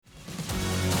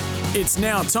It's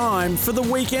now time for the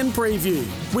weekend preview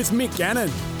with Mick Gannon,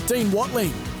 Dean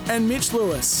Watling and Mitch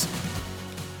Lewis.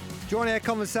 Join our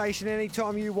conversation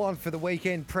anytime you want for the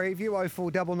weekend preview.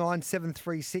 0499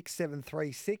 736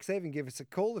 736. Even give us a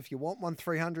call if you want.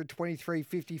 1300 23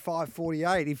 55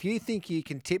 48. If you think you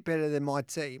can tip better than my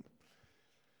team,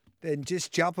 then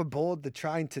just jump aboard the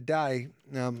train today.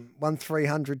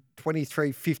 1300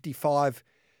 23 55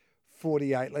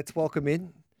 48. Let's welcome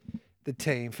in the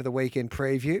team for the weekend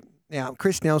preview. Now,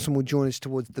 Chris Nelson will join us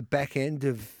towards the back end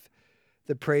of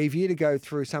the preview to go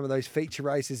through some of those feature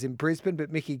races in Brisbane.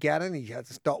 But Mickey Gannon, he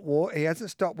hasn't stopped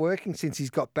working since he's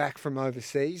got back from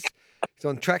overseas. He's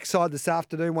on trackside this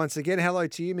afternoon once again. Hello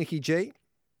to you, Mickey G.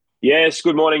 Yes,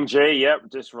 good morning, G.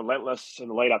 Yep, just relentless in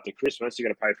the lead up to Christmas. You're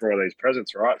going to pay for all these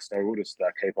presents, right? So we'll just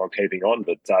keep on keeping on.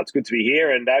 But it's good to be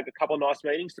here and a couple of nice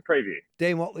meetings to preview.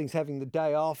 Dean Watling's having the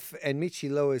day off, and Mitchy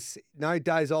Lewis, no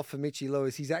days off for Mitchy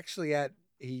Lewis. He's actually at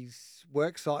his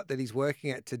work site that he's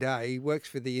working at today. He works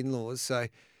for the in-laws, so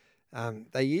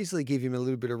they usually give him a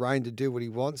little bit of rain to do what he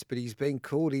wants, but he's been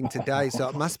called in today, so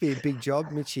it must be a big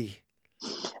job, Mitchy.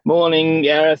 Morning,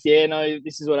 Gareth. Yeah, no,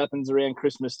 this is what happens around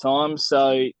Christmas time,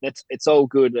 so it's all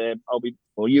good.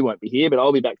 You won't be here, but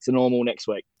I'll be back to normal next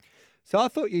week. So I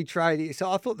thought the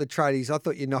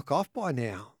tradies, you knock off by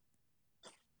now.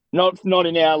 Not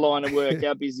in our line of work,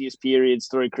 our busiest periods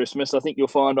through Christmas. I think you'll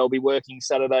find I'll be working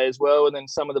Saturday as well, and then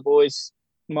some of the boys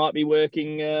might be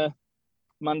working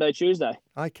Monday, Tuesday.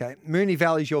 Okay. Moonee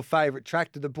Valley's your favourite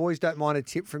track. Do the boys don't mind a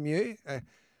tip from you?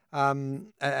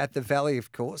 At the Valley,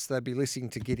 of course. They'd be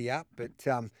listening to Giddy Up, but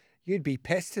you'd be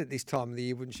pestered this time of the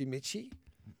year, wouldn't you, Mitchy?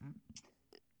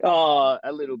 Oh,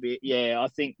 a little bit, yeah. I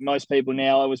think most people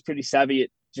now, I was pretty savvy at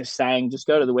just saying, just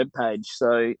go to the webpage.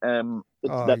 So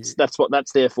that's what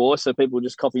that's there for. So people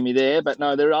just copy me there. But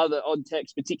no, there are other odd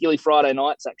texts, particularly Friday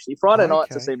nights, actually. Friday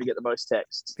nights I seem to get the most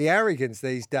texts. The arrogance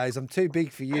these days. I'm too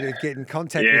big for you to get in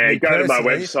contact with me. Yeah, go personally. to my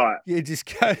website. You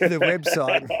just go to the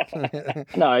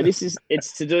website. No,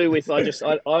 it's to do with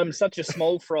I'm such a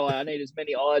small fry. I need as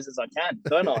many eyes as I can,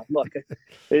 don't I? Like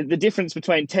the difference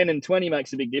between 10 and 20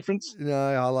 makes a big difference. No,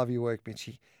 I love your work,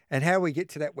 Mitchy. And how we get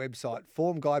to that website,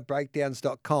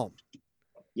 formguidebreakdowns.com.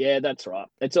 Yeah, that's right.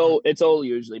 It's all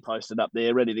usually posted up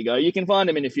there, ready to go. You can find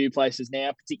them in a few places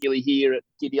now, particularly here at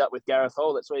Giddy Up with Gareth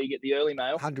Hall. That's where you get the early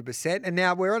mail. 100%. And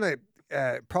now we're on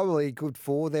a probably good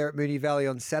 4 there at Moonee Valley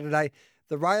on Saturday.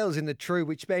 The rail's in the true,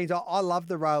 which means I love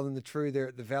the rail in the true there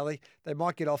at the Valley. They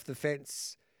might get off the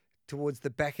fence towards the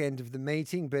back end of the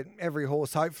meeting, but every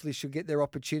horse hopefully should get their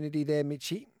opportunity there,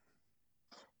 Mitchy.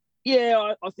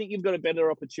 Yeah, I think you've got a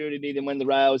better opportunity than when the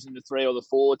rail's in the 3 or the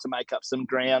 4 to make up some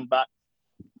ground. But,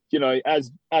 you know, as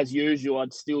usual,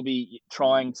 I'd still be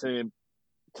trying to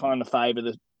kind of favour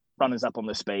the runners up on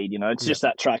the speed. You know, it's just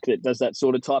that track that does that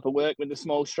sort of type of work with the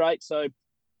small straight. So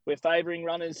we're favouring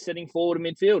runners sitting forward in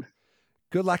midfield.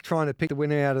 Good luck trying to pick the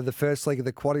winner out of the first leg of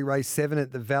the Quaddie Race 7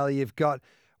 at the Valley. You've got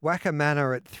Wacker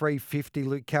Manor at 350.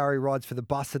 Luke Carey rides for the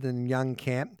Bussetton and Young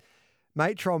Camp.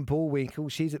 Matron Bullwinkle,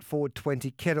 she's at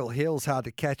 4.20. Kettle Hill's hard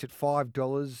to catch at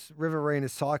 $5. Riverina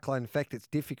Cyclone, in fact, it's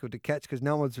difficult to catch because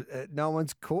no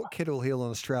one's caught Kettle Hill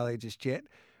in Australia just yet.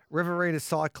 Riverina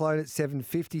Cyclone at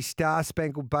 $7.50. Star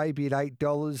Spangled Baby at $8.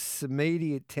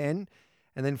 Samedi at $10.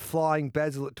 And then Flying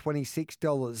Basil at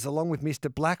 $26, along with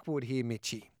Mr. Blackwood here,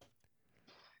 Mitchy.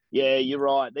 Yeah, you're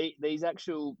right. These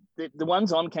actual the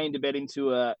ones I'm keen to bet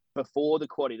into before the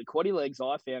quaddie legs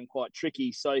I found quite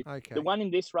tricky. So The one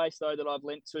in this race though that I've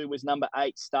lent to was number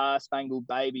 8 Star Spangled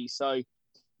Baby. So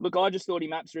look, I just thought he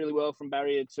maps really well from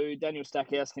barrier 2. Daniel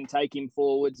Stackhouse can take him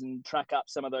forwards and track up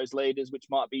some of those leaders, which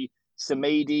might be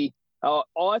Samedi.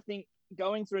 I think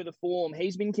going through the form,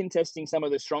 he's been contesting some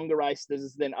of the stronger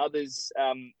races than others,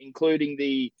 including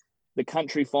the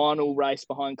country final race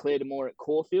behind Claire de Moore at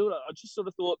Caulfield. I just sort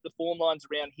of thought the form lines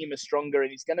around him are stronger and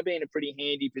he's going to be in a pretty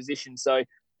handy position. So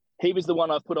he was the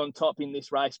one I've put on top in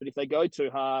this race. But if they go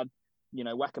too hard, you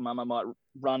know, Wackamama might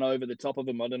run over the top of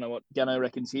him. I don't know what Gannon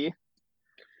reckons here.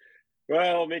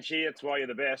 Well, Mitchy, it's why you're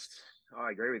the best.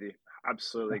 I agree with you.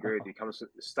 Absolutely agree with you.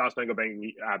 Star Spangled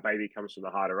Baby comes from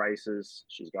the harder races.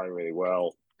 She's going really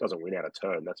well. Doesn't win out of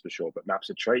turn, that's for sure, but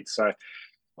maps a treat. So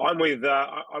I'm with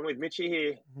Mitchy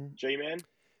here, G-Man.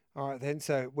 All right, then.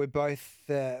 So we're both,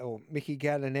 Mickey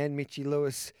Gannon and Mitchy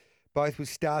Lewis, both with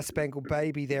Star Spangled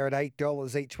Baby there at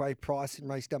 $8 each way price in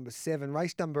race number 7.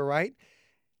 Race number 8,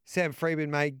 Sam Freeman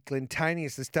made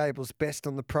Glentanius the stable's best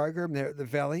on the program there at the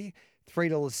Valley.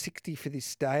 $3.60 for this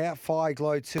stayer. Fire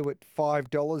Glow 2 at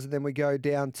 $5. And then we go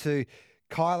down to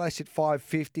Kailash at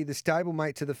 $5.50. The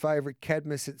stablemate to the favourite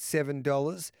Cadmus at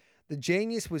 $7. The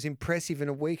Genius was impressive in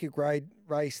a weaker grade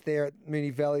race there at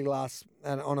Moonee Valley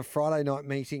on a Friday night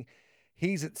meeting.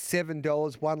 He's at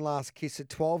 $7. One Last Kiss at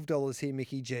 $12 here,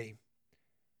 Mickey G.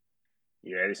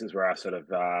 Yeah, this is where I sort of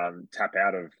tap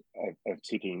out of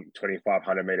ticking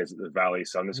 2,500 metres at the Valley.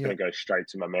 So I'm just going to go straight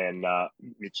to my man,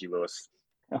 Mitchy Lewis.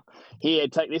 Here,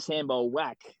 take this handball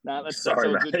whack. No, that's all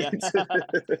mate. Good.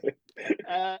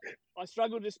 I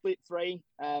struggled to split three.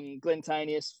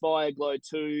 Glentanius, Fire Glow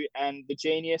 2, and the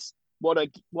Genius. What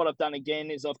I've done again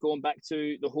is I've gone back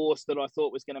to the horse that I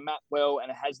thought was going to map well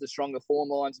and it has the stronger form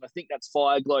lines, and I think that's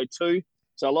Fire Glow 2.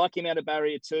 So I like him out of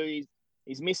barrier 2.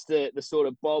 He's missed the sort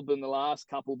of bob in the last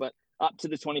couple, but up to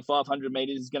the 2,500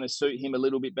 metres is going to suit him a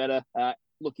little bit better.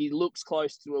 Look, he looks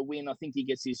close to a win. I think he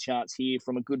gets his chance here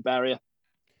from a good barrier.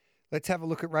 Let's have a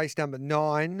look at race number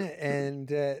 9, and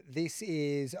this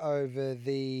is over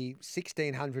the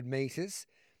 1,600 metres.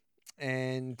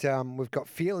 And we've got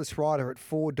Fearless Rider at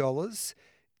 $4.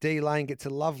 D-Lane gets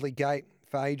a lovely gate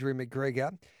for Adrian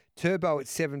McGregor. Turbo at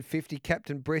 $7.50.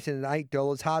 Captain Britain at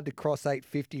 $8. Hard to Cross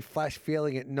 $8.50. Flash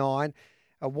Feeling at $9.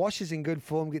 Wash is in good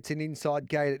form, gets an inside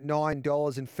gate at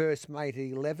 $9. And First Mate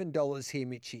at $11 here,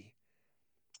 Mitchie.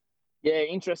 Yeah,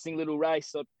 interesting little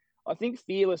race. I think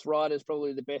Fearless Rider is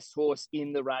probably the best horse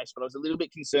in the race, but I was a little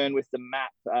bit concerned with the map.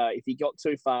 If he got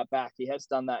too far back, he has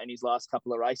done that in his last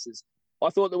couple of races. I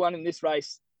thought the one in this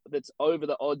race that's over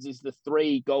the odds is the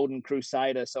 3 Golden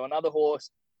Crusader. So another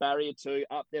horse, barrier 2,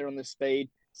 up there on the speed.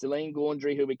 Celine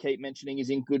Gaundry, who we keep mentioning,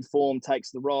 is in good form, takes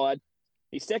the ride.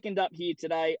 He's second up here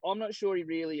today. I'm not sure he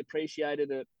really appreciated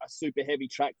a super heavy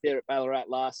track there at Ballarat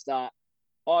last start.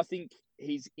 I think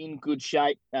he's in good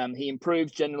shape. He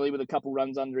improves generally with a couple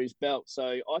runs under his belt. So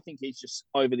I think he's just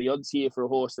over the odds here for a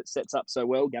horse that sets up so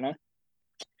well, Gannon.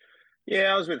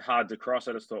 Yeah, I was with Hard to Cross.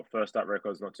 I just thought first up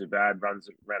record's not too bad. Ran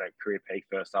a career peak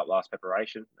first up last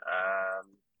preparation.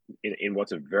 In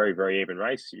what's a very, very even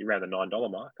race, around the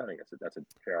 $9 mark. I think that's a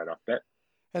fair enough bet.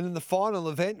 And then the final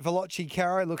event, Veloci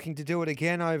Caro looking to do it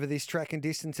again over this track and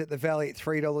distance at the Valley at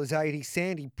 $3.80.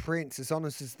 Sandy Prince, as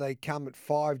honest as they come, at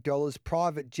 $5.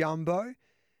 Private Jumbo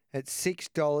at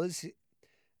 $6.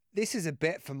 This is a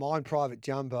bet for mine, Private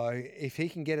Jumbo. If he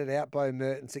can get it out by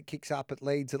Mertens, it kicks up, it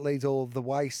leads all of the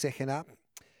way, second up.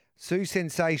 Sioux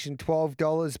Sensation,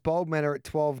 $12. Bold Manor at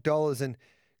 $12. And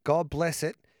God bless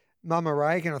it, Mama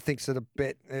Reagan, I think, sort of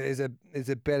bet is a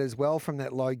bet as well from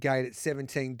that low gate at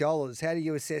 $17. How do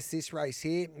you assess this race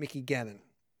here, Mickey Gannon?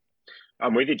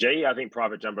 I'm with you, G. I think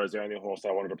Private Jumbo is the only horse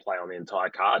I wanted to play on the entire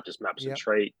card. Just maps a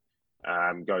treat,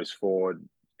 goes forward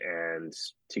and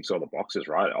ticks all the boxes,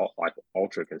 right? Like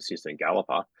ultra consistent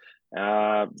galloper.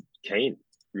 Keen,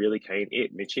 really keen.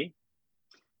 Mitchie?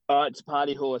 It's a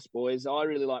party horse, boys. I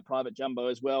really like Private Jumbo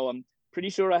as well. I'm pretty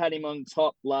sure I had him on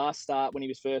top last start when he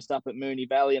was first up at Moonee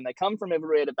Valley, and they come from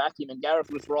everywhere to back him. And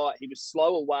Gareth was right; he was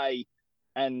slow away,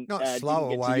 and not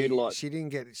slow away. She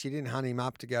didn't hunt him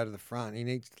up to go to the front. He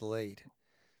needs to lead.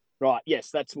 Right.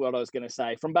 Yes, that's what I was going to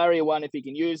say. From barrier 1, if he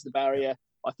can use the barrier,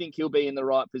 I think he'll be in the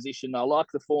right position. I like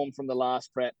the form from the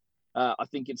last prep. I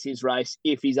think it's his race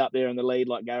if he's up there in the lead,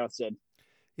 like Gareth said.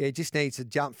 Yeah, he just needs to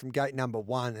jump from gate number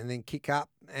 1 and then kick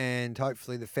up, and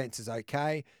hopefully the fence is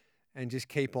okay, and just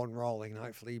keep on rolling.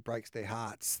 Hopefully he breaks their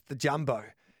hearts. The Jumbo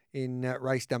in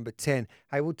race number 10.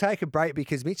 Hey, we'll take a break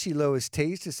because Mitchie Lewis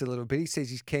teased us a little bit. He says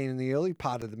he's keen in the early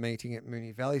part of the meeting at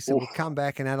Moonee Valley, so we'll come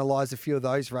back and analyse a few of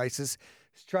those races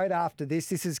straight after this.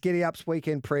 This is Giddy Up's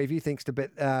weekend preview. Thanks to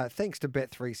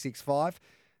Bet365,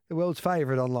 the world's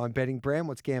favourite online betting brand.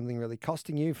 What's gambling really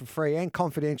costing you? For free and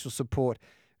confidential support,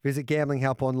 visit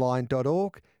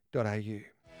gamblinghelponline.org.au.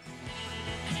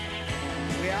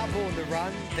 We are born to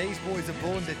run. These boys are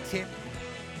born to tip.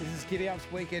 This is Giddy Up's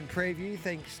weekend preview.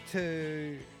 Thanks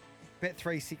to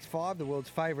Bet365, the world's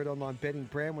favourite online betting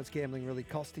brand. What's gambling really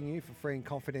costing you? For free and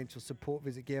confidential support,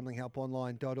 visit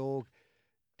gamblinghelponline.org.au.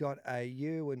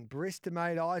 And barista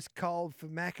made ice cold for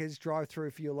Macca's. Drive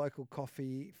through for your local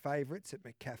coffee favourites at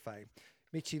McCafe.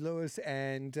 Mitchie Lewis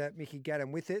and Mickey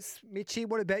Gannon with us. Mitchie,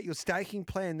 what about your staking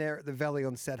plan there at the Valley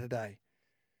on Saturday?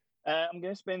 I'm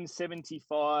going to spend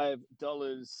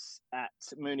 $75 at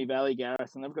Moonee Valley,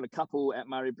 Gareth, and I've got a couple at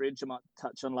Murray Bridge I might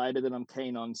touch on later that I'm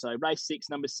keen on. So race 6,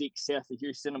 number 6, south of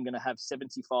Houston, I'm going to have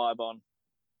 75 on.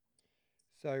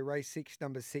 So race 6,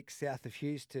 number 6, south of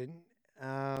Houston.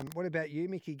 What about you,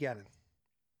 Mickey Gannon?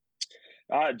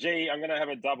 I'm going to have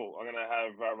a double. I'm going to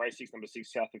have race 6, number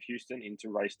 6, south of Houston into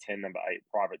race 10, number 8,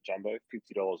 Private Jumbo.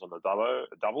 $50 on the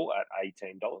double at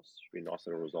 $18. Should be a nice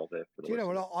little result there. For the Do you know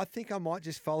what? I think I might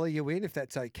just follow you in if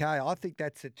that's okay. I think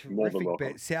that's a terrific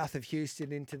bet. South of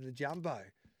Houston into the Jumbo.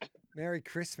 Merry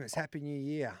Christmas. Happy New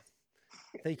Year.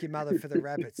 Thank you, Mother, for the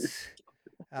rabbits.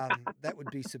 That would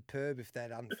be superb if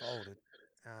that unfolded.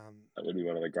 That would be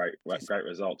one of the great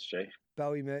results, G.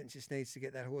 Bowie Merton just needs to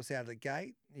get that horse out of the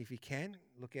gate if he can.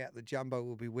 Look out, the Jumbo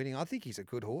will be winning. I think he's a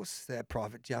good horse, that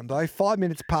Private Jumbo. 5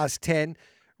 minutes past 10.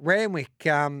 Randwick,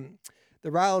 the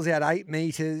rail's out 8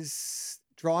 metres.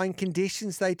 Drying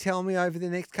conditions, they tell me, over the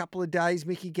next couple of days.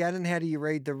 Mickey Gannon, how do you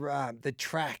read the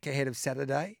track ahead of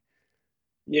Saturday?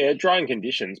 Yeah, drying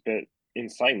conditions, but in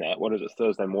saying that, what is it,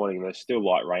 Thursday morning, there's still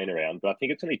light rain around, but I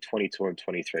think it's only 22 and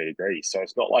 23 degrees. So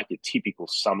it's not like your typical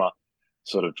summer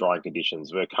sort of drying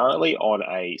conditions. We're currently on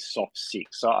a soft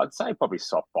 6. So I'd say probably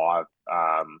soft 5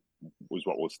 was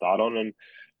what we'll start on. And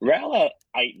rail at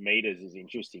 8 metres is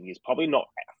interesting. It's probably not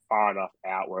far enough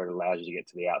out where it allows you to get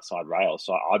to the outside rail.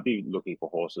 So I'd be looking for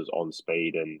horses on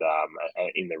speed and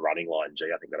in the running line, G.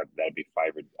 I think that'd be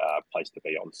favourite place to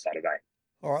be on Saturday.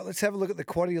 All right, let's have a look at the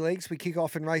quaddy leagues. We kick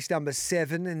off in race number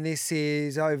 7, and this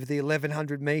is over the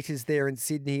 1,100 metres there in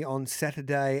Sydney on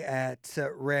Saturday at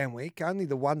Randwick. Only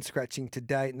the one scratching to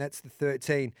date, and that's the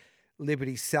 13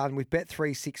 Liberty Sun. With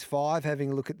Bet365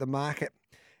 having a look at the market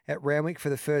at Randwick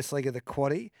for the first leg of the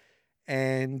quaddy.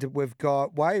 And we've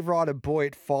got Wave Rider Boy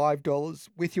at $5,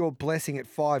 With Your Blessing at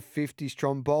 $5.50,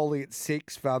 Stromboli at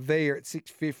 $6, Varvia at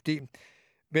 $6.50.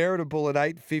 Veritable at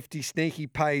 $8.50, Sneaky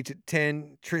Page at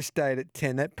 $10, Tristate at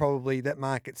 $10. That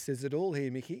market says it all here,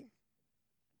 Mickey.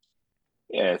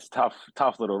 Yeah, it's tough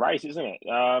little race, isn't it?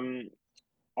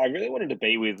 I really wanted to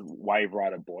be with Wave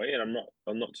Rider Boy, and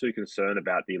I'm not too concerned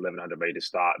about the 1,100 metre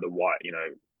start. The white,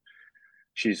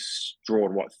 she's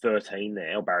drawn 13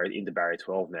 now, into barrier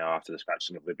 12 now after the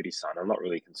scratching of Liberty Sun. I'm not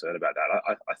really concerned about that.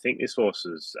 I think this horse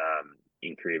is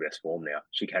in career best form now.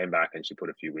 She came back and she put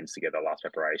a few wins together last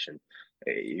preparation.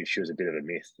 She was a bit of a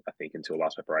myth, I think, until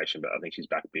last preparation, but I think she's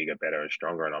back bigger, better, and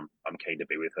stronger, and I'm keen to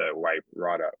be with her. Wave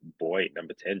Rider Boy,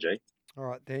 number 10, G. All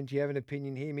right, then. Do you have an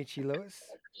opinion here, Mitchie Lewis?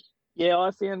 Yeah,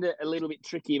 I found it a little bit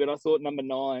tricky, but I thought number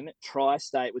 9,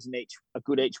 Tri-State, was a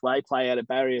good each way play out of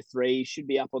barrier 3. Should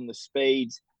be up on the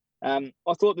speeds. I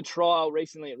thought the trial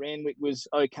recently at Randwick was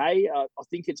okay. I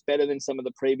think it's better than some of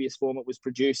the previous form it was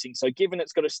producing. So given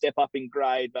it's got to step up in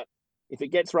grade, but if it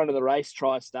gets run of the race,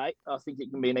 Tri-State, I think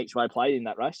it can be an each way play in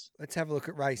that race. Let's have a look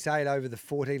at race 8 over the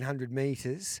 1,400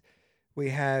 metres. We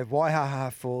have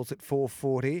Waihaha Falls at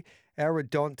 $4.40.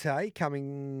 Aradonte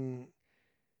coming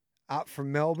up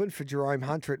from Melbourne for Jerome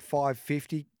Hunter at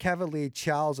 $5.50. Cavalier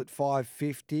Charles at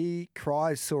 $5.50.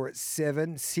 Chrysor at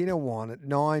 $7. Cinnawon at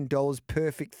 $9.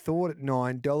 Perfect Thought at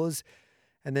 $9.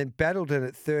 And then Battleton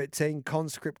at $13.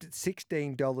 Conscript at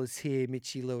 $16 here,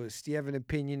 Mitchie Lewis. Do you have an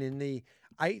opinion in the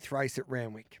 8th race at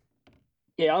Randwick?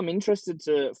 Yeah, I'm interested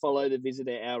to follow the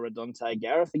visitor, Aradonte.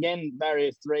 Gareth. Again,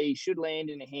 barrier 3 should land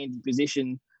in a handy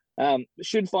position.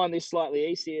 Should find this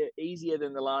slightly easier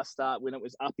than the last start when it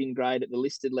was up in grade at the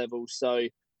listed level. So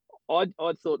I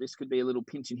thought this could be a little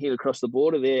pinch and hit across the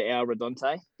border there, our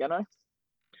Redonte. Gano?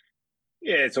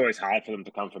 Yeah, it's always hard for them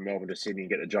to come from Melbourne to Sydney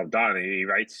and get the job done. He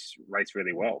rates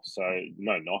really well, so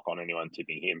no knock on anyone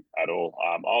tipping him at all.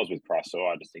 I was with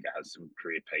Chrysor. I just think it has some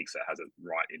career peaks. It has it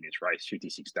right in this race,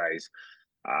 56 days.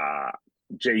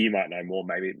 You might know more.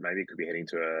 Maybe it could be heading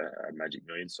to a Magic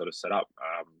Millions sort of setup.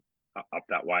 Up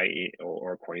that way,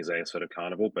 or a Queensland sort of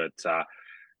carnival. But I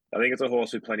think it's a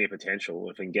horse with plenty of potential.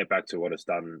 If it can get back to what it's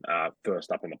done first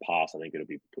up in the past, I think it'll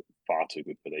be far too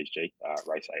good for these, G.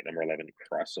 Race 8, number 11,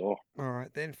 Chrysor. All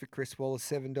right, then for Chris Wallace,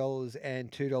 $7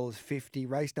 and $2.50.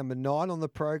 Race number 9 on the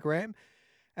program.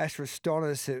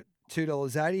 Astrostonis at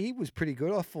 $2.80. He was pretty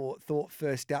good. I thought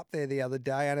first up there the other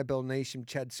day. Annabelle Neesham,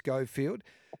 Chad Schofield.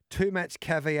 2-match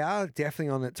Caviar, definitely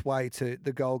on its way to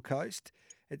the Gold Coast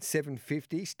at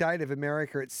 $7.50. State of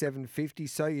America at $7.50.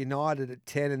 So United at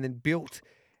 $10, and then Built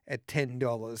at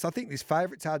 $10. I think this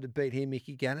favourite's hard to beat here,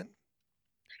 Mickey Gannon.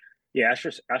 Yeah,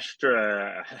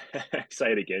 Astra.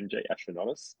 Say it again, G.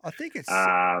 Astronotus. I think it's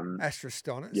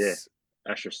Astrostonis. Yeah,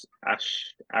 Aristonis.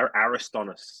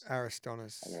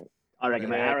 Aristonis. I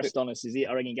reckon Aristonis is it.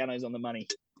 I reckon Gano's on the money.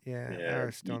 Yeah,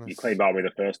 Aristonis. You clean by me the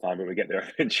first time, but we get there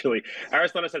eventually.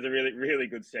 Aristonis has a really, really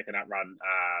good second up run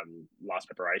last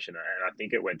preparation, and I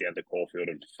think it went down to Caulfield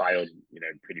and failed,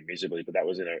 pretty miserably. But that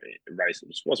was in a race that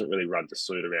just wasn't really run to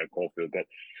suit around Caulfield. But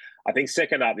I think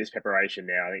second up this preparation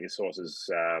now, I think this horse is,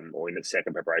 or in its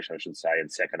second preparation, I should say,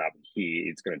 and second up here,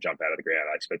 it's going to jump out of the ground.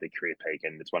 I expect a career peak,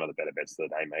 and it's one of the better bets of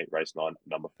the day, mate. Race 9,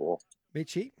 number 4.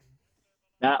 Mitchie?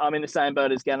 No, I'm in the same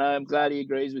boat as Gano. I'm glad he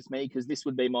agrees with me because this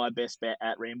would be my best bet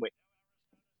at Randwick.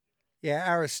 Yeah,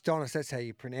 Aristonis, that's how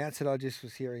you pronounce it. I just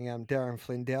was hearing Darren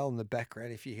Flindell in the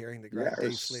background, if you're hearing the great D.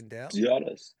 Flindell.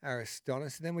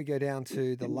 Aristonis. And then we go down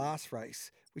to the last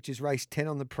race, which is race 10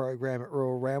 on the program at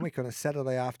Royal Randwick on a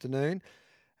Saturday afternoon.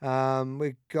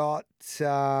 We've got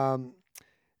Dan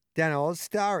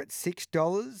Ozstar at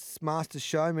 $6, Master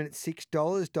Showman at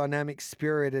 $6, Dynamic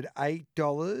Spirit at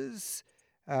 $8.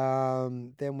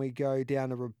 Then we go down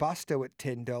to Robusto at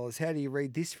 $10. How do you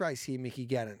read this race here, Mickey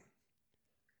Gannon?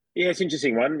 Yeah, it's an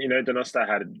interesting one. Donosta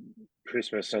had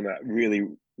Christmas on that really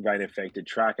rain-affected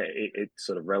track. It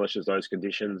sort of relishes those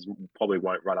conditions. Probably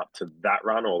won't run up to that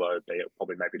run, although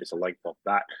probably maybe just a length off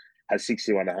that. Has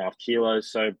 61.5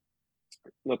 kilos. So,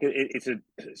 look, it's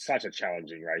such a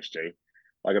challenging race, G.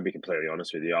 I gotta be completely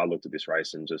honest with you. I looked at this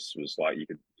race and just was like,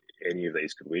 any of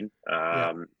these could win.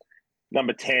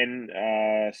 Number 10,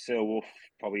 Sir Wolf,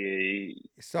 probably.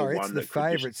 Sorry, it's the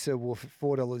favourite, Sir Wolf, at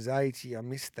 $4.80. I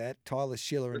missed that. Tyler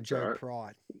Schiller and Joe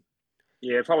Pride.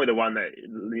 Yeah, probably the one that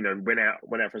went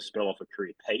out for a spell off a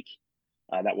career peak.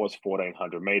 That was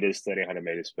 1,400 meters, 1,300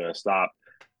 meters first up.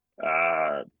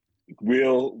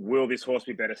 Will this horse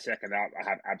be better second up? I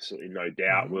have absolutely no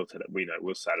doubt. Will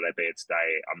Saturday be its day?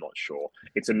 I'm not sure.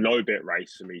 It's a no bet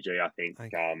race for me, G. I think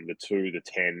the 2, the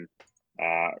 10.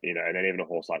 And then even a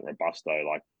horse like Robusto,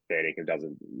 like fair dinkum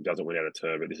doesn't win out of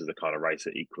turn, but this is the kind of race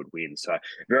that he could win. So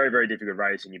very, very difficult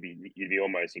race, and you'd be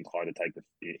almost inclined to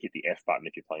hit the F button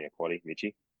if you're playing a quaddie,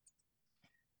 Mitchie.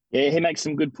 Yeah, he makes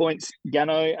some good points,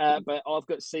 Gano. But I've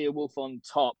got Sea Wolf on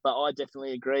top, but I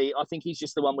definitely agree. I think he's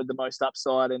just the one with the most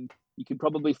upside, and you can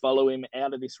probably follow him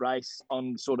out of this race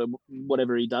on sort of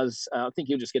whatever he does. I think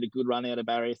he'll just get a good run out of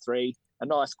Barrier 3, a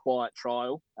nice quiet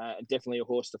trial, definitely a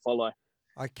horse to follow.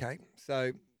 Okay,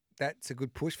 so that's a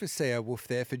good push for Sea Wolf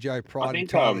there for Joe Pride and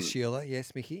Tyler Sheila.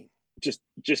 Yes, Mickey? Just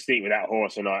think with that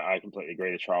horse, and I completely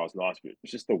agree, the trial's nice, but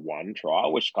it's just the one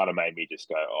trial, which kind of made me just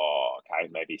go, oh, okay,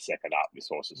 maybe second up, this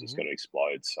horse is just going to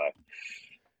explode. So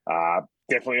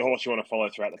definitely a horse you want to follow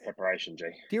throughout the preparation, G.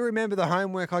 Do you remember the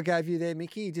homework I gave you there,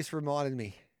 Mickey? You just reminded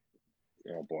me.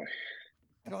 Oh, boy.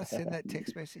 Did I send that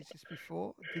text message just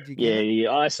before? Did you get it?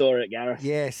 Yeah, I saw it, Gareth.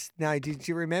 Yes. No, did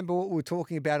you remember what we were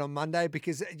talking about on Monday?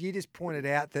 Because you just pointed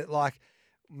out that, like,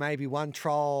 maybe one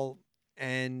trial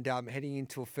and heading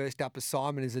into a first up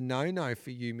assignment is a no-no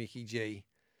for you, Mickey G.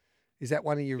 Is that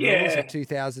one of your rules of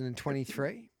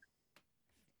 2023?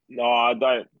 No, I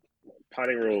don't.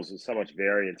 Punting rules, there's so much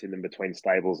variance in them between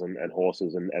stables and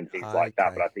horses and things like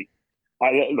that. But I think,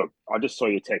 I just saw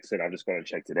your text and I've just gone and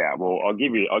checked it out. Well, I'll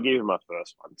give you my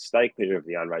first one. Stay clear of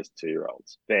the unraced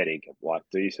 2-year-olds. Fair income. Like,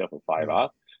 do yourself a favour.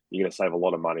 You're going to save a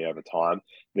lot of money over time.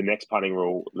 The next punting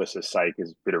rule, let's just say,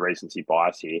 because a bit of recency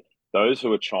bias here, those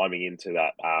who are chiming into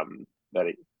that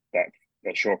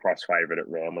short price favourite at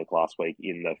Randwick last week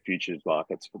in the futures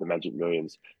markets for the Magic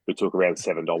Millions, who took around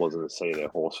 $7 in the sea of their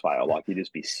horse fail. Like, you'd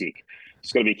just be sick.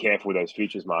 Just got to be careful with those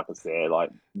futures markets there.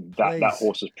 Like, that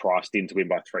horse is priced in to win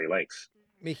by 3 lengths.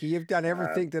 Mickey, you've done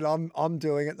everything that I'm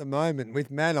doing at the moment with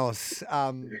Manos.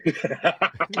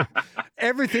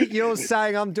 Everything you're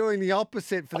saying, I'm doing the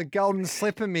opposite for the Golden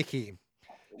Slipper, Mickey.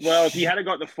 Well, if you hadn't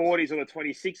got the 40s or the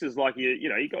 26s, like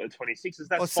you got the 26s,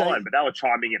 that's fine. But they were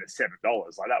chiming in at $7.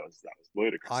 Like, that was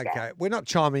ludicrous. Okay, stuff. We're not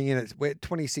chiming in. We're at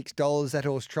 $26. That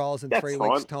horse trials in 3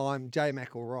 weeks' time. J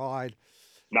Mac will ride.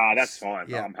 No, that's fine.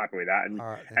 Yeah. I'm happy with that. And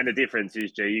right, and the difference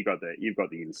is, G, you've got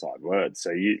the inside word,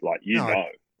 so you know.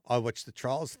 I watched the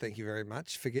trials. Thank you very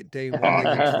much. Forget Dean Watling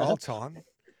and trial time.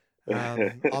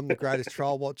 I'm the greatest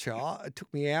trial watcher. It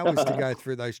took me hours to go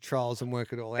through those trials and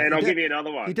work it all out. And I'll give you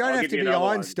another one. You don't have to be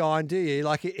Einstein, do you?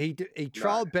 Like, he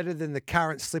trialled better than the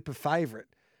current slipper favourite,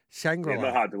 Shangri-La. Yeah,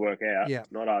 not hard to work out. Yeah.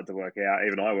 Not hard to work out.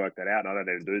 Even I worked that out, and I don't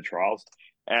even do trials.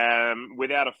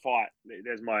 Without a fight,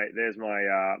 there's my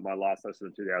last lesson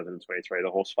of 2023.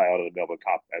 The horse failed at the Melbourne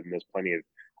Cup, and there's plenty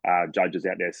of judges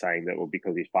out there saying that, well,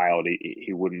 because he failed,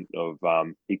 he wouldn't have,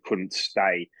 he couldn't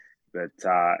stay. But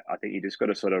I think you just got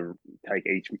to sort of take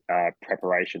each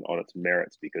preparation on its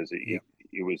merits, because it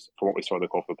was, from what we saw in the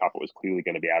Caulfield Cup, it was clearly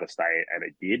going to be able to stay, and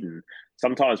it did. And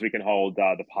sometimes we can hold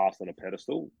the past on a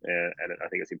pedestal, and I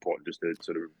think it's important just to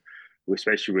sort of,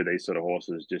 especially with these sort of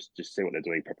horses, just see what they're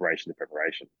doing preparation to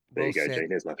preparation. There you go, Gene.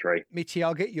 There's my 3. Mitchie,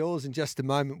 I'll get yours in just a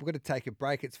moment. We're going to take a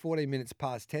break. It's 14 minutes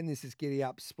past 10. This is Giddy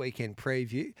Up's weekend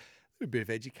preview. A little bit of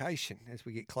education as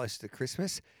we get closer to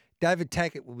Christmas. David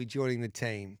Tackett will be joining the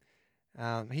team.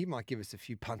 He might give us a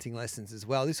few punting lessons as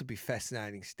well. This will be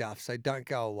fascinating stuff, so don't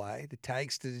go away. The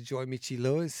tags to join Mitchie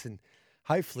Lewis, and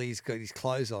hopefully he's got his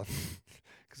clothes on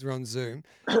because we're on Zoom.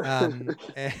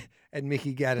 And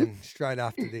Mickey Gannon straight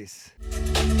after this.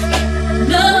 I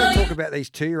want to talk about these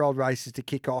 2-year-old races to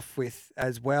kick off with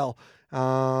as well,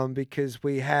 because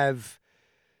we have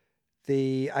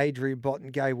the Adrian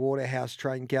Botton Gay Waterhouse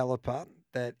trained galloper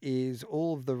that is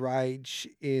all of the rage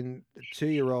in the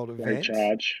 2-year-old event.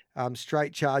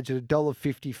 Straight charge at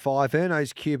 $1.55.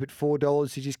 Erno's Cube at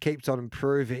 $4. He just keeps on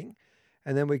improving.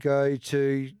 And then we go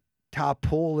to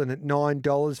Tarpaulin at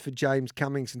 $9 for James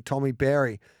Cummings and Tommy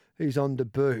Berry, who's on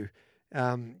debut.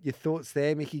 Your thoughts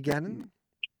there, Mickey Gannon?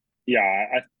 Yeah,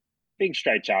 I think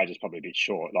straight charge is probably a bit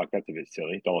short. Like, that's a bit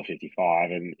silly,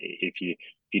 $1.55. And if you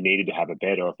needed to have a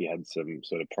bet, or if you had some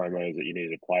sort of promos that you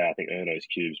needed to play, I think Erno's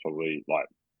Cube's probably like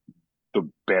the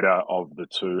better of the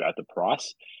two at the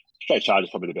price. Straight charge is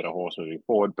probably the better horse moving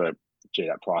forward, but gee,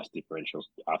 that price differential's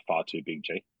far too big,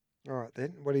 G. All right,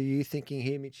 then. What are you thinking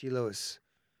here, Mitchy Lewis?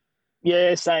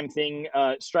 Yeah, same thing.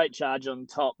 Straight charge on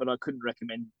top, but I couldn't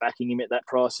recommend backing him at that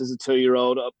price as a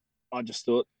 2-year-old. I just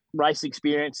thought race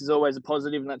experience is always a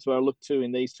positive, and that's where I look to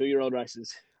in these 2-year-old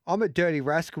races. I'm at Dirty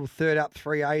Rascal, third up,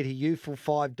 $3.80. You for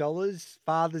 $5.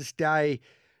 Father's Day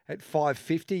at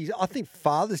 $5.50. I think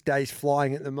Father's Day's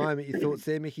flying at the moment. Your thoughts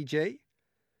there, Mickey G?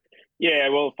 Yeah,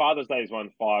 well, Father's Day's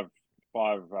won five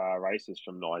races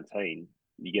from 19.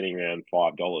 You're getting around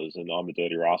 $5, and I'm a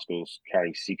Dirty Rascals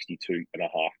carrying 62.5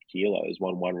 kilos.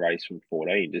 Won one race from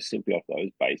 14, just simply off those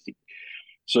basic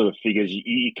sort of figures.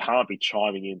 You can't be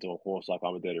chiming into a horse like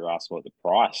I'm a Dirty Rascal at the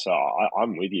price. So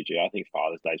I'm with you, G. I think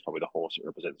Father's Day is probably the horse that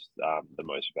represents the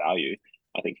most value.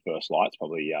 I think First Light's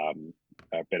probably a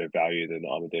better value than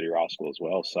I'm a Dirty Rascal as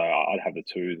well. So I'd have the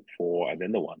 2, the 4, and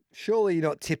then the 1. Surely you're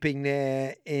not tipping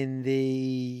there in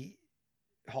the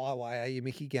highway, are you,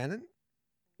 Mickey Gannon?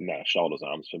 No, shoulders,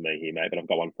 arms for me here, mate, but I've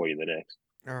got one for you in the next.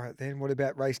 All right, then. What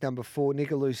about race number 4,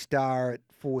 Nigaloo Star at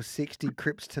 $4.60,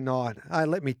 Crips tonight?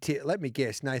 Let me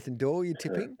guess, Nathan Dorr, you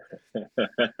tipping?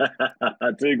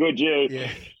 Too good, you.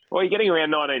 Yeah. Well, you're getting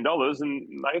around $19, and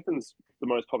Nathan's the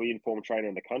most probably informed trainer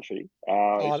in the country.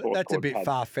 That's a bit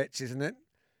far-fetched, isn't it?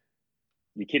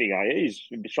 You're kidding, are you? He's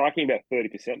striking about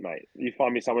 30%, mate. You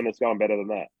find me someone that's going better than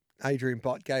that. Adrian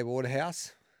Bott, Gay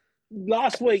Waterhouse.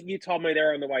 Last week you told me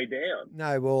they're on the way down.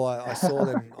 No, well, I saw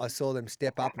them. I saw them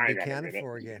step up and be counted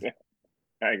for again.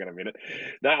 Hang on a minute.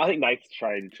 No, I think Nate's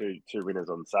trained two winners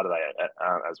on Saturday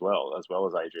as well as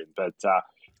Adrian. But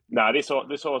no, this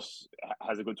horse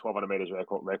has a good 1,200 metres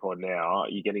record now.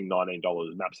 You're getting $19,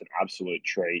 and that's an absolute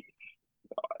treat.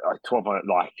 $1,200,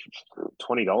 like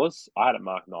 $20. I had it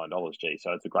marked $9, G.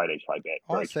 So it's a great each way bet.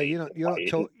 Oh, so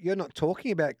you're not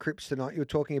talking about Crips tonight. You're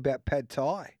talking about Pad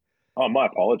Thai. Oh, my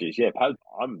apologies. Yeah,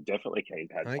 I'm definitely keen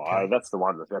Pad Thai. Okay. That's the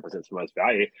one that represents the most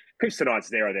value. Crips tonight's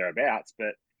there or thereabouts,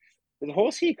 but there's a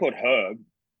horse here called Herb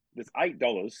that's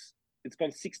 $8. It's gone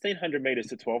 1,600 metres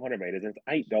to 1,200 metres, and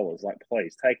it's $8. Like,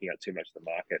 please, taking up too much of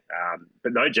the market.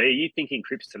 But no, G, are you thinking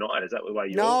Crips tonight? Is that the way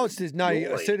you're? No, it's just no.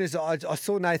 As soon as I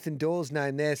saw Nathan Dorr's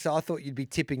name there, so I thought you'd be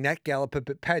tipping that galloper.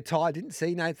 But Pad Thai, I didn't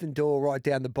see Nathan Dorr right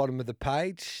down the bottom of the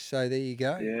page. So there you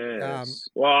go. Yes.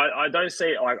 Well, I don't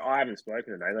see. I haven't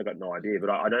spoken to Nathan. I've got no idea,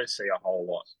 but I don't see a whole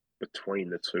lot between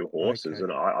the two horses, Okay.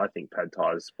 and I think Pad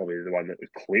Thai is probably the one that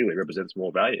clearly represents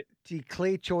more value. Gee,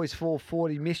 Clear Choice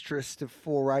 440, Mistress to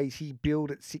 480, Build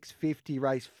at 650,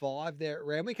 race 5 there at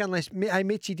Randwick. Hey,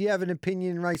 Mitchy, do you have an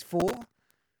opinion in race 4?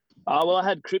 Well, I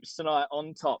had Crips tonight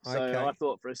on top, so Okay. I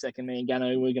thought for a second me and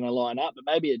Gannon were going to line up, but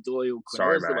maybe a Doyle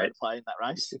Quinn is the way to play in that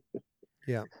race.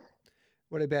 Yeah.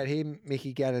 What about him,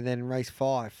 Mickey Gannon, then in race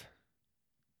 5?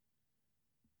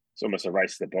 It's almost a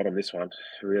race to the bottom, this one.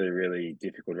 Really, really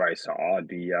difficult race. So I'd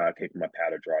be keeping my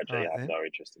powder dry, G. I have no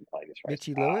interest in playing this race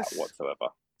Mitchy Lewis? whatsoever.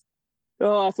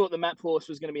 Oh, I thought the map horse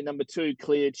was going to be number 2,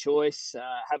 Clear Choice,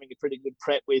 having a pretty good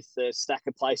prep with a stack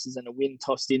of places and a win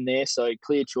tossed in there. So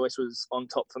Clear Choice was on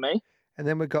top for me. And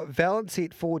then we've got Valency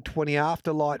at 420,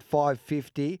 Afterlight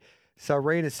 550,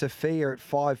 Serena Sophia at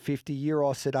 550,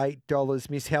 Euros at $8,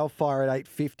 Miss Hellfire at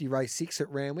 $850, race 6 at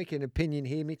Randwick. An opinion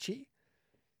here, Mitchy?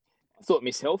 I thought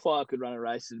Miss Hellfire could run a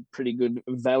race at pretty good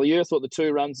value. I thought the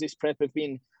 2 runs this prep have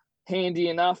been handy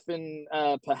enough and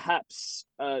perhaps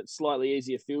slightly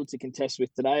easier field to contest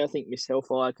with today. I think Miss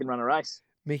Hellfire can run a race.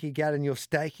 Mickey Gannon, your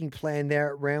staking plan there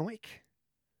at Randwick?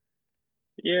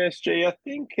 Yes, G. I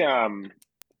think I'm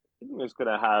just going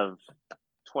to have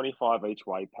 25 each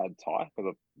way Pad Thai,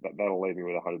 because that'll leave me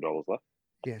with $100 left.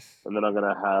 Yes. And then I'm going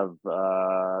to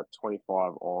have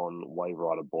 25 on Wave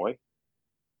Rider Boy.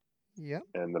 Yep.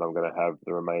 And then I'm going to have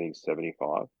the remaining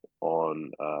 75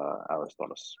 on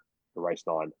Aristonis, the race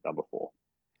 9, number 4.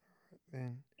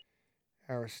 Then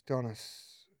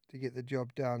Aristonis to get the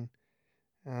job done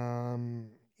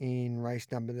in race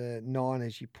number 9,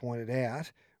 as you pointed out.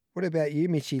 What about you,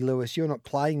 Mitchy Lewis? You're not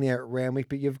playing there at Randwick,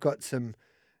 but you've got some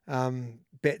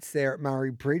bets there at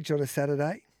Murray Bridge on a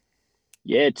Saturday.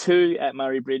 Yeah, 2 at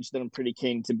Murray Bridge that I'm pretty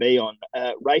keen to be on.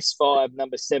 Race 5,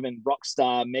 number 7,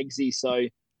 Rockstar Megsy. So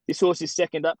This horse is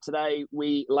second up today.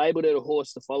 We labelled it a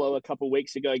horse to follow a couple of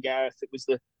weeks ago, Gareth. It was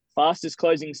the fastest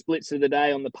closing splits of the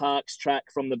day on the Parks track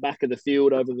from the back of the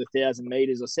field over the 1,000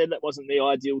 metres. I said that wasn't the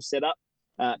ideal setup.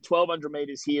 1,200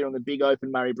 metres here on the big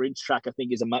open Murray Bridge track, I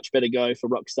think, is a much better go for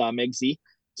Rockstar Megsy.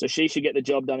 So she should get the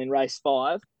job done in race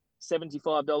 5.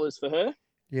 $75 for her.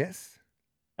 Yes.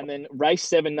 And then race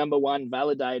 7, number 1,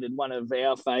 Validated, one of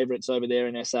our favourites over there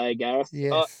in SA, Gareth.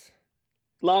 Yes.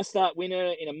 Last start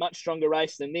winner in a much stronger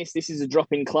race than this. This is a drop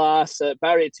in class.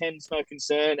 Barrier 10's no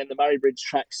concern, and the Murray Bridge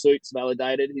track suits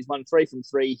Validated. He's won 3 from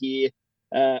 3 here.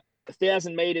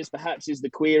 1,000 metres perhaps is the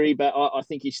query, but I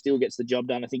think he still gets the job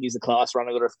done. I think he's a class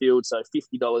runner got a field, so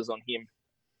 $50 on him.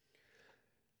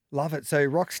 Love it. So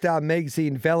Rockstar Megsy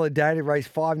in Validated, race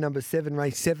 5, number 7,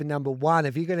 race 7, number 1.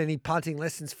 Have you got any punting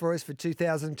lessons for us for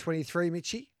 2023,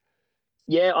 Mitchie?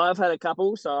 Yeah, I've had a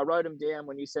couple, so I wrote them down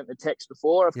when you sent the text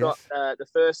before. I've got the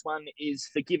first one is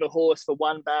forgive a horse for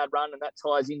one bad run, and that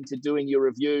ties into doing your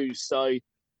reviews. So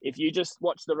if you just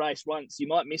watch the race once, you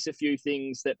might miss a few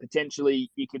things that potentially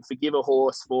you can forgive a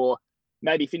horse for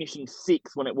maybe finishing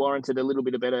 6th when it warranted a little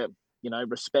bit of better,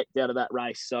 respect out of that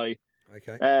race. So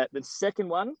the second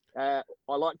one, I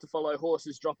like to follow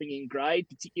horses dropping in grade,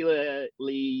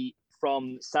 particularly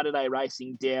from Saturday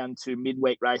racing down to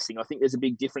midweek racing. I think there's a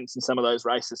big difference in some of those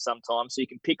races sometimes. So you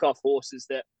can pick off horses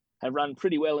that have run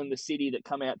pretty well in the city that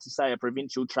come out to, say, a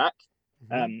provincial track.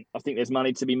 I think there's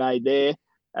money to be made there.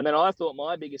 And then I thought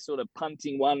my biggest sort of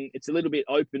punting one, it's a little bit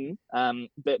open,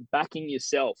 but backing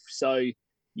yourself. So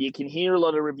you can hear a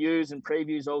lot of reviews and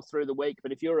previews all through the week,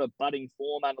 but if you're a budding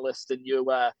form analyst and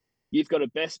you've got a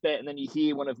best bet and then you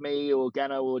hear one of me or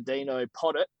Gannon or Dino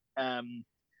pot it,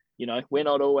 we're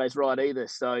not always right either.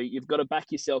 So you've got to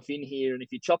back yourself in here. And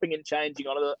if you're chopping and changing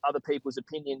on other people's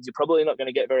opinions, you're probably not going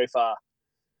to get very far.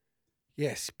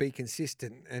 Yes, be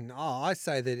consistent. And I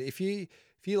say that if you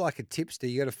like a tipster,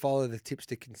 you got to follow the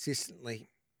tipster consistently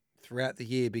throughout the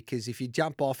year, because if you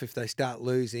jump off if they start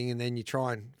losing and then you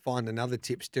try and find another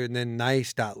tipster and then they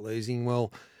start losing,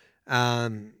 well,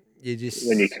 you just...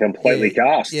 When you're completely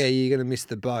gassed. Yeah, you're going to miss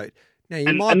the boat.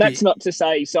 Now, that's not to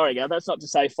say, sorry, Gav, that's not to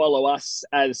say follow us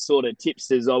as sort of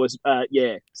tipsters. I was,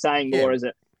 saying more as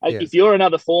if you're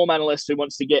another form analyst who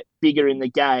wants to get bigger in the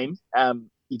game,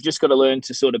 you've just got to learn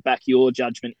to sort of back your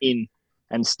judgment in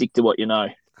and stick to what you know.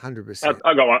 100%.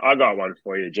 I got one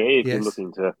for you, G. If you're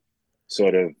looking to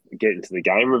sort of get into the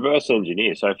game, reverse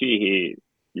engineer. So if you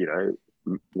hear,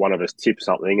 one of us tip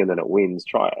something and then it wins,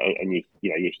 try and you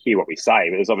hear what we say,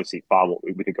 but there's obviously far more.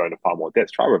 We could go into far more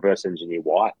depth. Try reverse engineer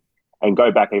why. And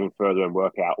go back even further and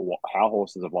work out how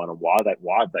horses have won and why they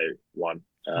won.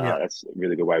 That's a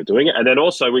really good way of doing it. And then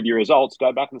also with your results,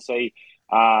 go back and see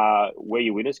where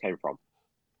your winners came from.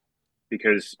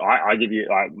 Because I give you,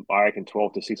 I reckon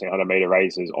 12 to 1600 metre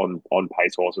races on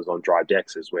pace horses on dry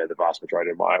decks is where the vast majority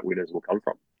of my winners will come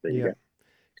from. There you go.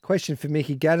 Question for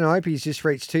Mickey Gannon. I hope he's just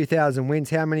reached 2,000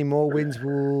 wins. How many more wins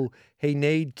will he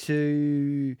need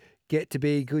to get to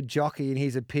be a good jockey in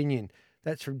his opinion?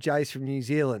 That's from Jace from New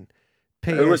Zealand.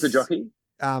 PS, who was the jockey?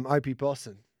 Opie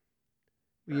Bosson.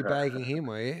 Were you bagging him,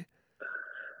 were you?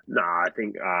 No, I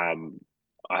think I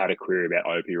had a query about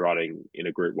Opie riding in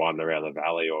a Group 1 around the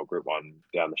valley or Group 1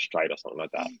 down the straight or something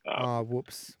like that.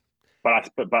 Whoops. But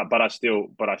I still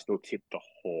tipped the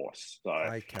horse.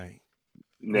 So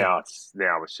now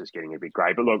it's just getting a bit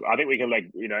grey. But look, I think we can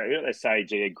let's say,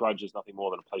 a grudge is nothing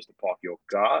more than a place to park your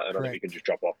car, and I think we can just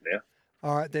drop off now.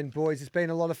 All right then, boys. It's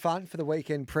been a lot of fun for the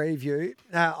weekend preview.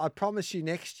 I promise you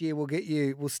next year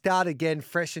we'll start again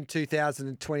fresh in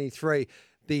 2023.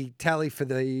 The tally for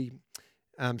the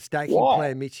staking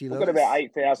plan, Mitchie Lewis. We've got about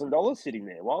 $8,000 sitting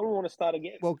there. Why do we want to start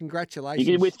again? Well, congratulations.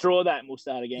 You can withdraw that and we'll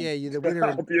start again. Yeah, you're the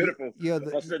winner. Beautiful.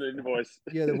 I'll send an invoice.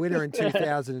 You're the winner in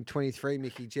 2023,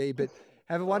 Mickey G. But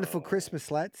have a wonderful Christmas,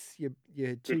 lads. You're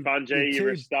good fun, G.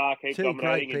 You're a star. Keep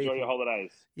dominating. Enjoy your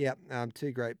holidays. Yeah,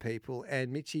 two great people.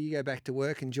 And Mitchie, you go back to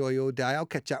work. Enjoy your day. I'll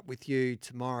catch up with you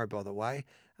tomorrow, by the way.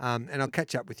 And I'll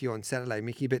catch up with you on Saturday,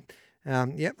 Mickey. But,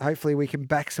 hopefully we can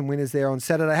back some winners there on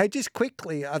Saturday. Hey, just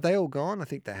quickly, are they all gone? I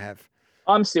think they have.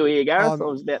 I'm still here, Gareth. I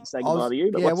was about to say goodbye to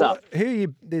you, but what's up?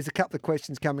 There's a couple of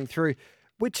questions coming through.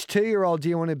 Which 2-year-old do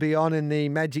you want to be on in the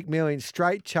Magic Million,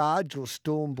 Straight Charge or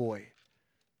Storm Boy?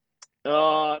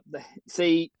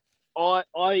 See, I'm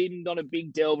not a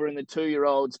big delver in the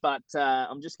 2-year-olds, but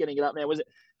I'm just getting it up now. Was it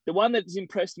the one that's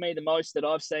impressed me the most that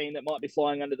I've seen that might be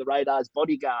flying under the radar is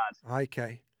Bodyguard?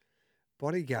 Okay.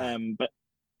 Bodyguard. But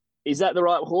is that the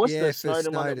right horse? Yeah, the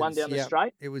Snowden one that won down the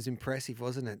straight? It was impressive,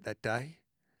 wasn't it, that day?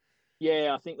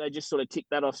 Yeah, I think they just sort of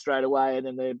ticked that off straight away and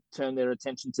then they turned their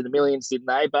attention to the millions, didn't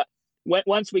they? But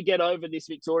once we get over this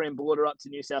Victorian border up to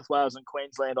New South Wales and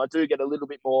Queensland, I do get a little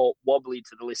bit more wobbly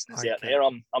to the listeners out there.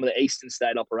 I'm the Eastern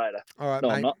State operator. All right, no,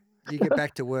 mate. I'm not. You get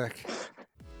back to work.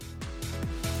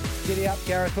 Giddy up,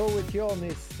 Gareth Hall with you on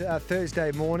this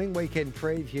Thursday morning weekend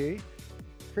preview.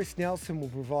 Chris Nelson will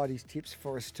provide his tips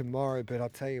for us tomorrow, but I'll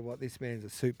tell you what, this man's a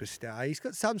superstar. He's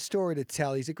got some story to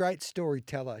tell. He's a great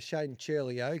storyteller. Shane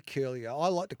Curlio. I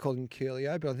like to call him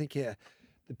Curlio, but I think, the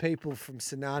people from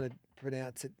Sonana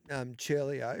pronounce it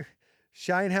Curlio.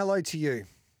 Shane, hello to you.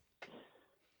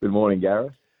 Good morning,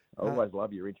 Gareth. I always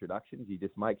love your introductions. You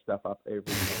just make stuff up every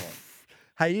time.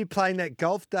 Hey, you playing that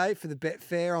golf day for the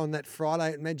Betfair on that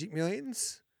Friday at Magic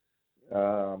Millions?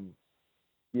 Yeah,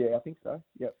 I think so.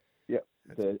 Yep.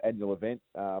 The annual event.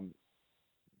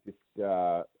 Just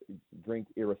drink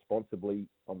irresponsibly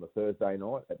on the Thursday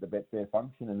night at the Betfair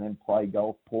function and then play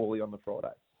golf poorly on the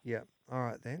Friday. Yeah. All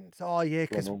right then. So,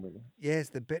 because it's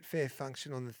the Betfair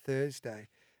function on the Thursday.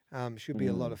 Should be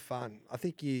a lot of fun. I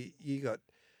think you got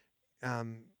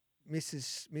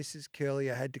Mrs.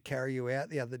 Curlier had to carry you out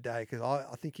the other day because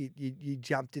I think you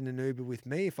jumped in an Uber with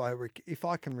me if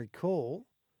I can recall.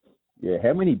 Yeah,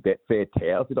 how many Betfair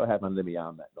towels did I have under my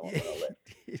arm that night when I left?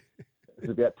 It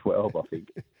was about 12, I think.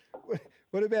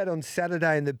 What about on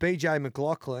Saturday in the BJ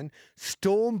McLaughlin?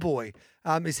 Storm Boy,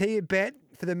 is he a bet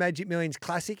for the Magic Millions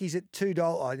Classic? He's at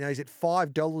 $2. He's at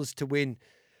 $5 to win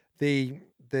the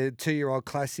 2-year-old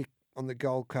Classic on the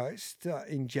Gold Coast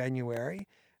in January.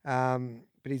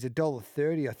 But he's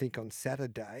 $1.30, I think, on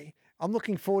Saturday. I'm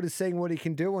looking forward to seeing what he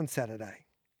can do on Saturday.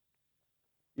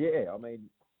 Yeah, I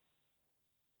mean,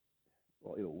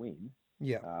 well, it'll win.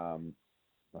 Yeah.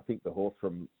 I think the horse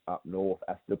from up north,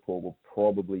 Astapor, will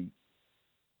probably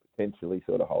potentially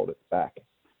sort of hold it back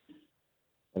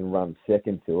and run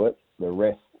second to it. The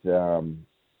rest,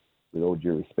 with all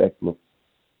due respect,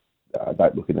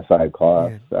 don't look in the same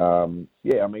class.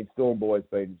 Yeah. I mean, Storm Boy's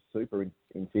been super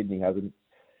in Sydney, hasn't?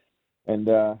 And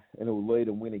it'll lead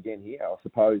and win again here. I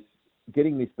suppose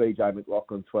getting this BJ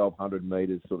McLaughlin 1,200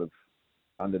 metres sort of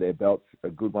under their belts a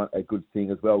good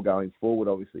thing as well going forward.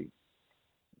 Obviously,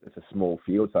 it's a small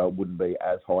field, so it wouldn't be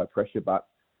as high pressure, but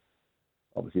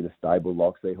obviously the stable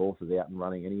likes their horses out and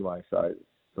running anyway, so it's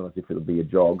not as if it'll be a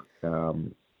jog.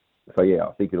 So yeah,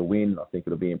 I think it'll win. I think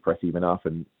it'll be impressive enough,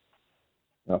 and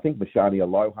I think Mashani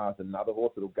Aloha is another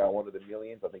horse that'll go on to the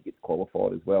millions. I think it's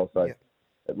qualified as well, so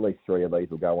at least 3 of these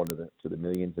will go on to the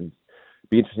millions, and it'd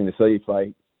be interesting to see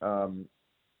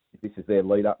if this is their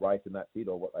lead-up race and that's it,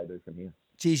 or what they do from here.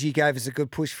 Geez, you gave us a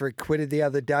good push for a quitter the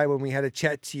other day when we had a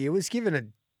chat to you. It was given a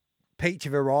peach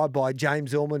of a ride by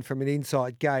James Orman from an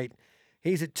inside gate.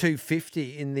 He's at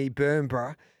 $2.50 in the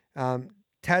Burnborough.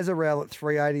 Tazarel at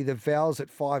 $3.80. The Vals at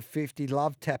 $5.50.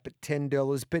 Love Tap at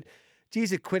 $10. But,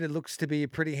 geez, a quitter looks to be a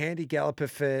pretty handy galloper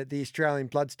for the Australian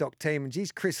Bloodstock team. And,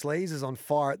 geez, Chris Lees is on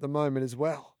fire at the moment as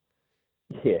well.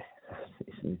 Yeah.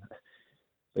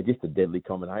 They're just a deadly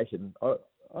combination.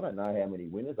 I don't know how many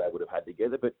winners they would have had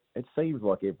together, but it seems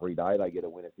like every day they get a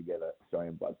winner together,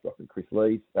 Australian Bloodstock and Chris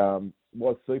Lees.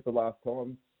 Was super last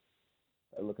time.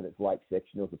 Looking at its late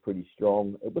sectionals, are pretty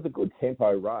strong. It was a good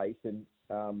tempo race, and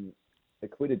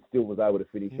Acquitted still was able to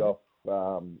finish off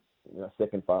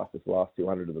second fastest last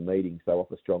 200 of the meeting, so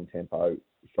off a strong tempo,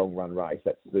 strong run race.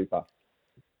 That's super.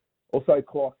 Also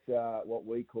clocked what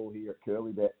we call here at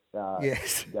Curlybet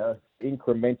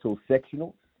incremental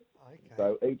sectionals. Okay.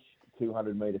 So each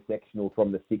 200-metre sectional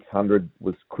from the 600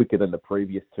 was quicker than the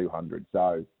previous 200.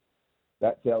 So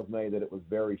that tells me that it was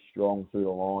very strong through the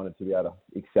line and to be able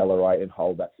to accelerate and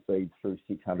hold that speed through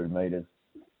 600 metres.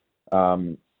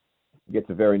 Gets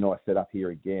a very nice setup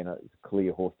here again. It's a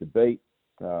clear horse to beat.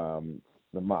 The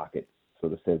market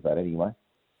sort of says that anyway.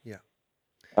 Yeah.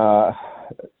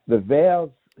 The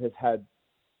Vows has had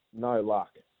no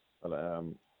luck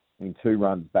in 2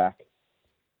 runs back.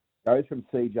 Goes from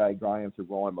CJ Graham to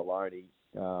Ryan Maloney.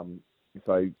 So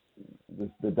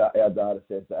our data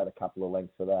says to add a couple of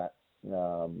lengths for that.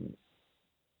 I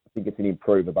think it's an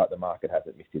improver, but the market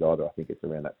hasn't missed it either. I think it's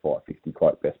around that $5.50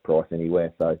 quote best price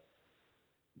anywhere. So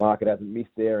market hasn't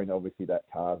missed there, and obviously that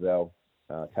Tazarel,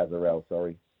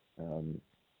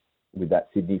 with that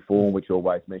Sydney form, which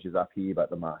always measures up here, but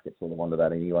the market's sort of onto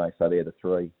that anyway. So they're the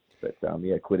 3. But,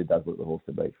 Quitter does look the horse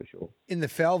to beat for sure. In the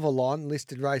Falver line,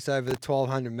 listed race over the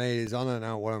 1,200 metres, I don't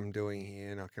know what I'm doing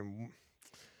here,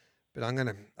 but I'm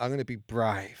gonna be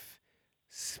brave.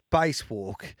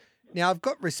 Spacewalk. Now, I've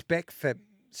got respect for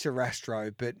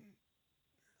Sarastro, but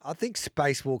I think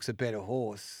Spacewalk's a better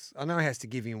horse. I know he has to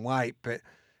give him weight,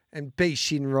 and B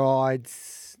Shin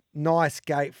rides, nice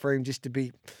gate for him just to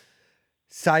be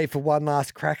safe for one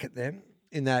last crack at them.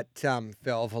 in that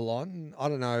Valvalon. I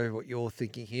don't know what you're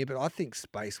thinking here, but I think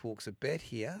Spacewalk's a bet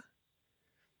here.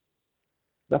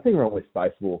 Nothing wrong with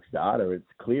Spacewalk's data. It's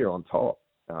clear on top.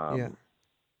 On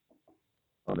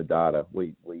the data,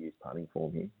 we use punting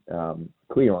form here.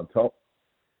 Clear on top.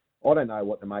 I don't know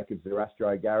what to make of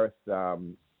Zerastro Gareth.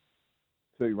 2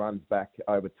 runs back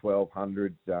over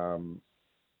 1,200.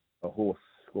 A horse,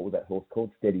 what was that horse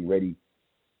called? Steady Ready.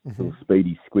 Little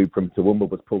speedy squib from Toowoomba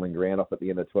was pulling ground off at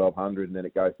the end of 1,200, and then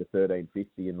it goes to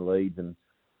 1,350 and leads and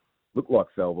looked like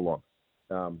Valvalon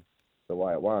the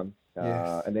way it won.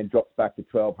 Yes. And then drops back to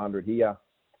 1,200 here.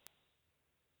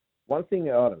 One thing,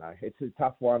 I don't know, it's a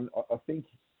tough one. I think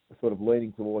sort of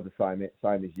leaning towards the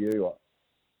same as you.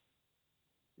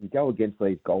 You go against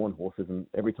these Golan horses, and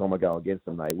every time I go against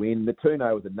them, they win. The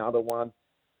Tuno is another one.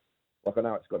 Like, I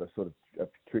know it's got a sort of a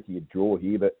trickier draw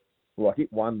here, but like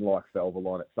it won like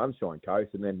Valvalon at Sunshine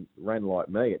Coast, and then ran like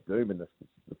me at Doom in the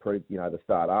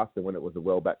start after when it was a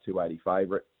well back 280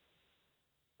 favourite.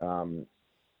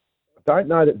 I don't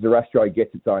know that Zerastro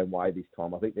gets its own way this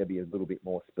time. I think there'll be a little bit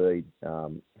more speed.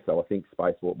 So I think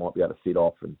Spacewalk might be able to sit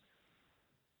off, and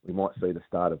we might see the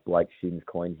start of Blake Shin's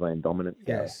Queensland dominance.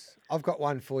 Yes, I've got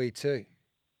one for you too.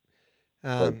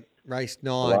 Race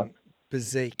 9,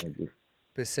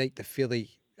 Bezique the filly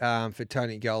for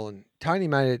Tony Golan. Tony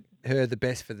made her the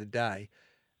best for the day.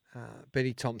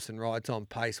 Betty Thompson rides on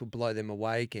pace, will blow them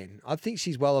away again. I think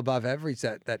she's well above average,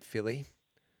 that filly.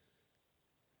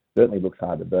 Certainly looks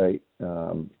hard to beat.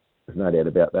 There's no doubt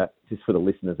about that. Just for the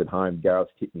listeners at home,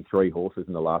 Gareth's tipped me 3 horses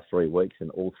in the last 3 weeks, and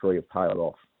all 3 have tailed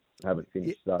off. Haven't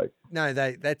finished. So no,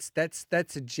 that's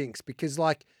a jinx, because,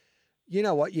 like, you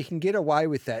know what, you can get away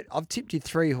with that. I've tipped you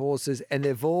 3 horses, and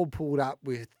they've all pulled up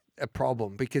with a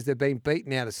problem because they've been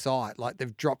beaten out of sight, like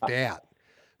they've dropped out.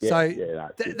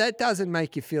 That doesn't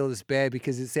make you feel as bad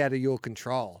because it's out of your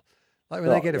control. Like when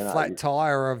they get a flat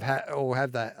tire or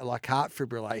have that like heart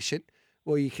fibrillation,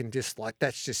 well, you can just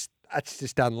that's just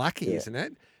unlucky, isn't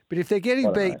it? But if they're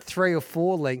getting beat 3 or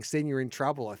 4 lengths, then you're in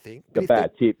trouble, I think. It's a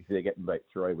bad tip if they're getting beat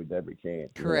 3 with every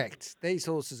chance. Correct. Yeah. These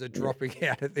horses are dropping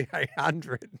out at the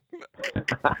 800.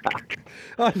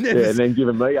 And then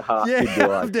giving me a heart.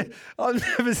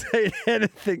 I've never seen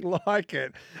anything like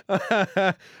it.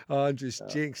 I'm just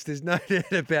jinxed. There's no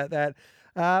doubt about that.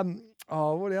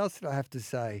 What else did I have to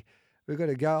say? We've got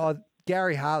to go.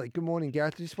 Gary Harley. Good morning,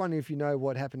 Gareth. I just wondering if you know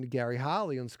what happened to Gary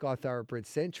Harley on Sky Thoroughbred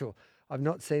Central. I've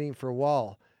not seen him for a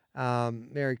while.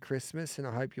 Merry Christmas, and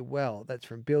I hope you're well. That's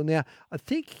from Bill. Now, I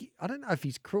don't know if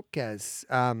he's crook, Gaz,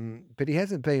 but he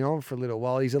hasn't been on for a little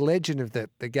while. He's a legend of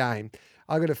the game.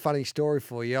 I've got a funny story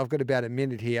for you. I've got about a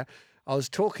minute here. I was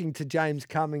talking to James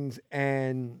Cummings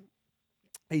and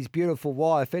his beautiful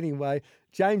wife. Anyway,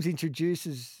 James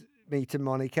introduces me to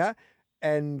Monica,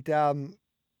 and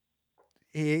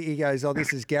he goes, "Oh,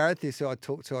 this is Gareth. This is who I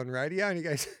talked to on radio."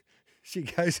 And she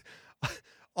goes,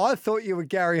 "I thought you were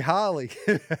Gary Harley."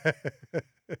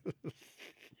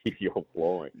 You're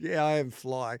flying. Yeah, I am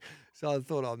flying. So I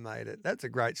thought I made it. That's a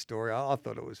great story. I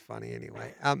thought it was funny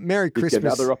anyway. Merry Christmas.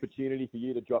 Another opportunity for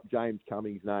you to drop James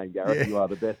Cummings' name, Gareth. Yeah. You are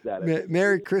the best at it.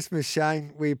 Merry Christmas,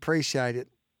 Shane. We appreciate it.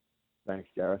 Thanks,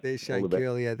 Gareth. There's Shane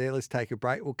Curlier there. Let's take a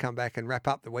break. We'll come back and wrap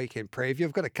up the weekend preview.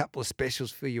 I've got a couple of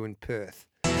specials for you in Perth.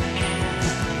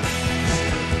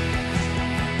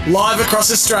 Live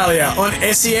across Australia on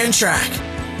SEN Track.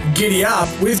 Giddy Up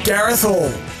with Gareth Hall.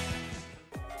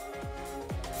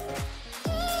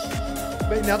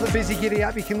 Been another busy Giddy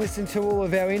Up. You can listen to all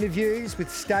of our interviews with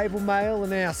Stable Mail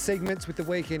and our segments with the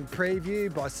weekend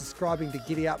preview by subscribing to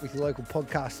Giddy Up with your local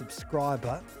podcast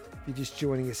subscriber. If you're just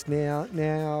joining us now,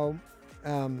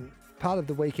 part of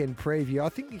the weekend preview, I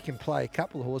think you can play a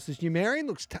couple of horses. Numerian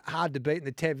looks hard to beat in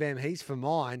the Tev M. He's for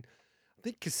mine. I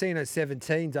think Casino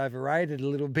 17's overrated a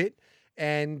little bit,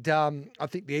 and I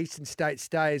think the Eastern State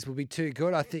Stays will be too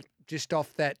good. I think just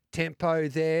off that tempo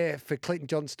there for Clinton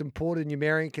Johnston Porter,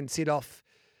 Numerian can sit off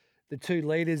the 2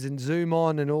 leaders and Zoom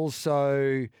on, and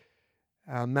also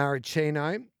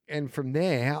Maricino. And from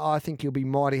there, I think he'll be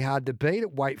mighty hard to beat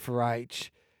at weight for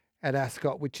age at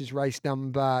Ascot, which is race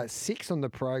number 6 on the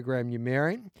program,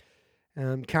 Numerian.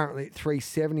 Currently at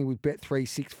 370 with Bet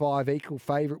 365, equal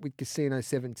favourite with Casino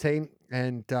 17.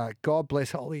 And God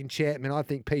bless Holy Enchantment. I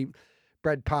think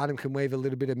Brad Parnham can weave a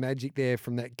little bit of magic there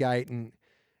from that gate, and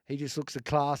he just looks a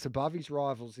class above his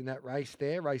rivals in that race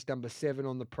there. Race number 7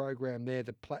 on the program there,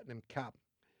 the Platinum Cup,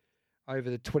 over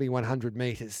the 2,100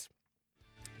 metres.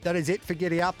 That is it for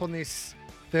Giddy Up on this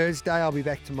Thursday. I'll be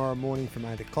back tomorrow morning from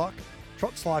 8 o'clock.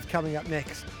 Trots Live coming up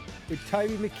next with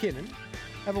Toby McKinnon.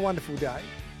 Have a wonderful day.